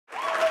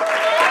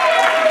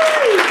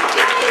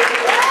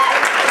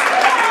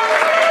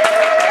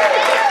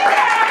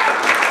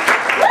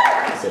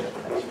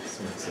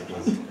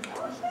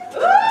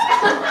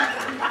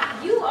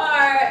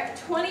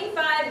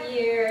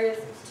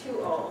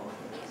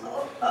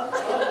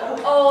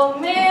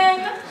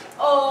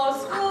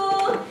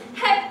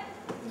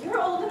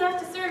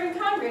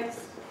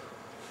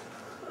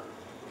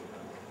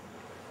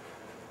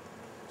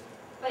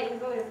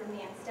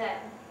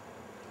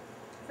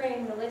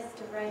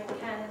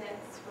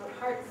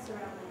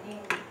around my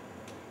name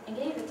and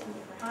gave it to me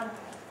for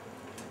Hanukkah.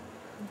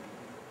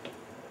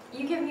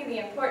 You give me the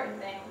important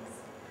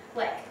things,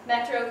 like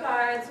Metro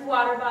cards,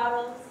 water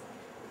bottles,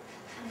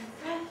 and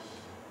fresh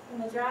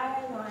from the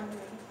dry laundry.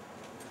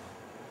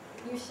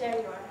 You share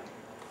your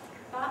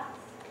thoughts,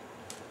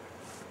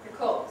 your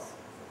goals,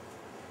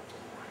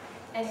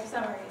 and your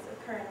summaries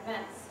of current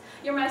events.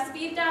 You're my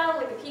speed dial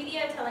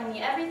Wikipedia telling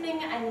me everything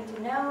I need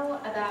to know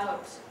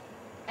about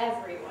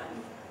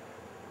everyone.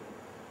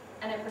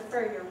 And I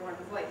prefer your warm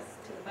voice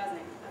to the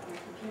buzzing of my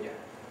computer.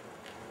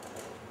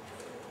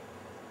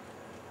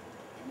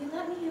 And you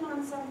let me in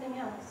on something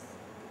else.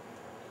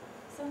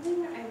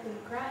 Something I've been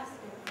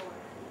grasping for.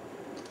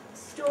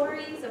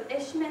 Stories of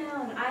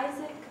Ishmael and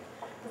Isaac,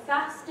 the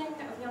fasting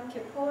of Yom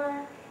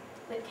Kippur,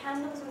 lit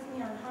candles with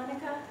me on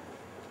Hanukkah,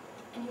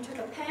 and you took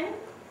a pen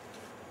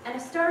and a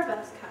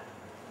Starbucks cup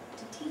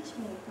to teach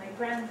me my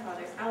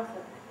grandfather's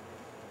alphabet.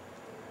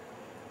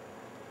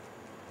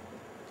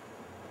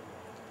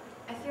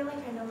 I feel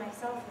like I know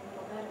myself a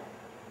little better.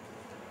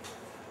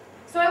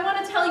 So I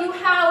want to tell you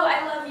how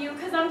I love you,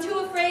 because I'm too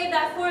afraid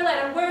that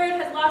four-letter word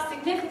has lost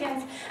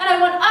significance, and I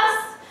want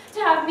us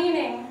to have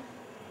meaning.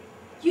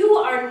 You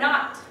are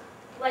not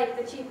like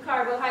the cheap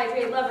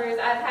carbohydrate lovers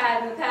I've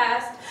had in the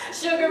past.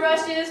 Sugar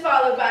rushes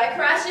followed by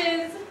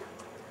crashes.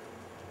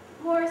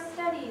 More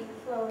steady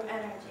flow of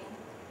energy,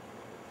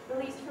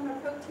 released from a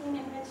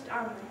protein-enriched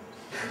omelet.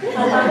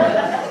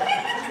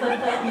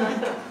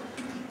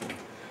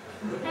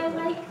 I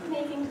like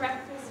making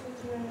breakfast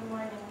with you in the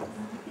mornings,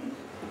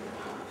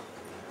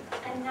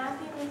 and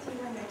napping with you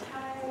when you're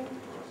tired,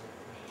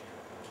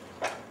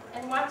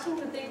 and watching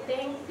The Big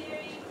Bang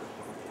Theory,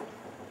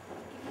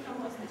 even though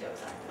most of the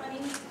jokes aren't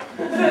funny.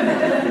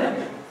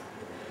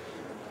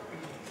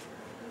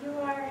 You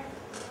are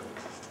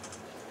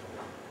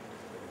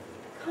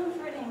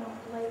comforting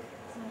like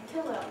my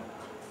pillow,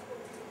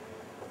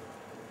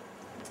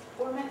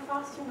 or my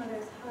foster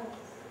mother's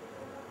hugs.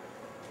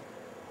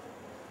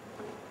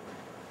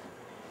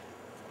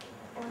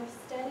 Or a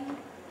steady,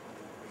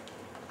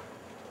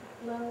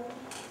 low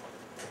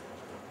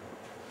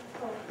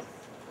pulse.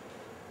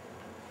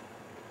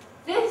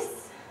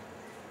 This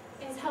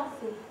is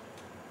healthy.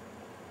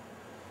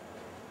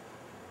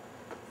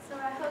 So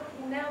I hope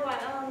you know I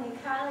only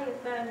call you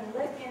fun and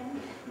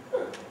licking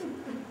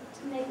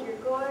to make your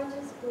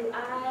gorgeous blue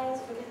eyes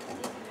forget that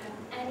they could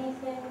have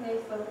anything they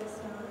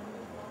focused on.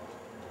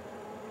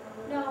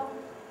 No,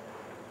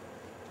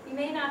 you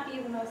may not be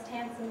the most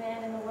handsome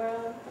man in the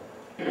world,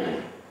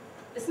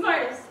 the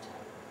smartest,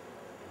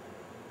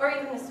 or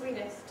even the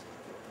sweetest.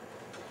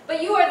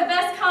 But you are the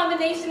best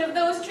combination of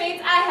those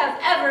traits I have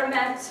ever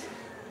met.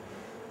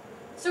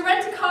 So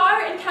rent a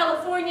car in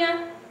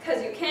California,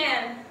 because you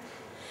can,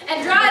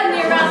 and drive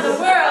me around the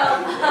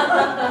world.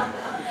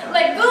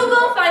 Like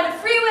Google, find a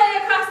freeway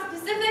across the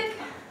Pacific.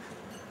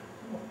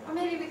 Or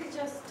maybe we could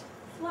just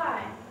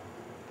fly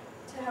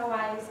to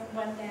Hawaii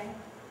one day.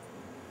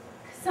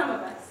 Because some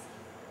of us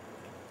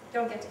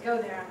don't get to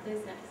go there on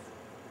business.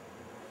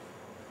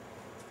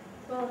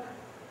 Well,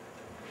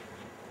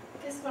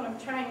 I guess what I'm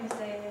trying to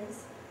say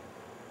is,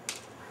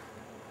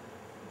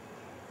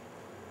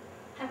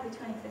 happy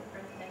 25th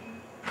birthday.